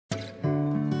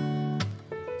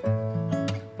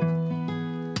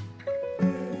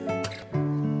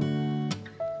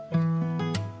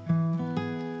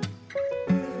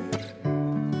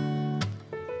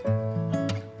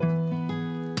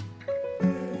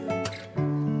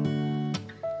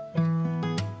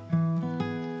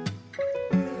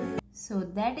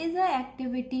that is an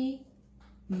activity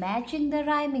matching the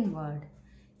rhyming word.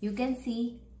 You can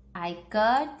see I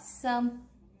cut some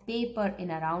paper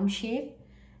in a round shape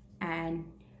and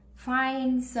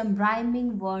find some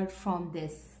rhyming word from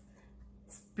this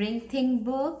spring thing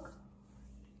book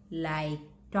like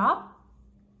top,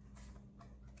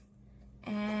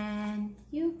 and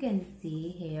you can see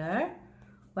here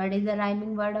what is the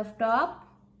rhyming word of top?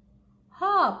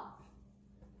 Hop.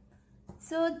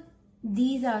 So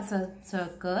these are some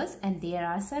circles and there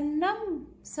are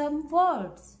some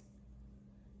words.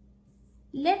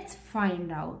 Let's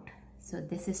find out. So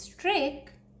this is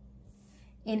trick.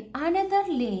 In another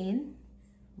lane,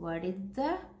 what is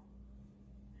the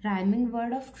rhyming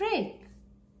word of trick?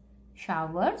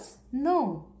 Showers?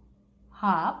 No.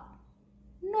 Hop?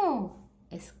 No.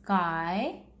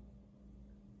 Sky?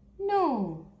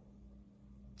 No.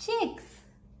 Chicks?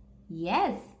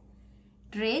 Yes.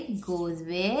 Trick goes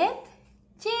with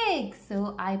chicks.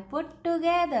 So I put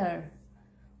together.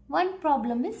 One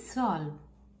problem is solved.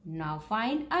 Now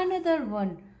find another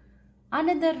one.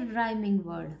 Another rhyming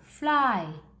word.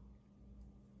 Fly.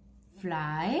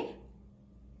 Fly.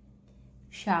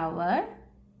 Shower.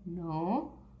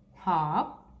 No.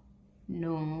 Hop.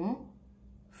 No.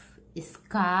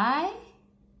 Sky.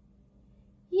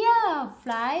 Yeah,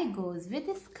 fly goes with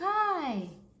sky.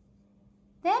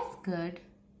 That's good.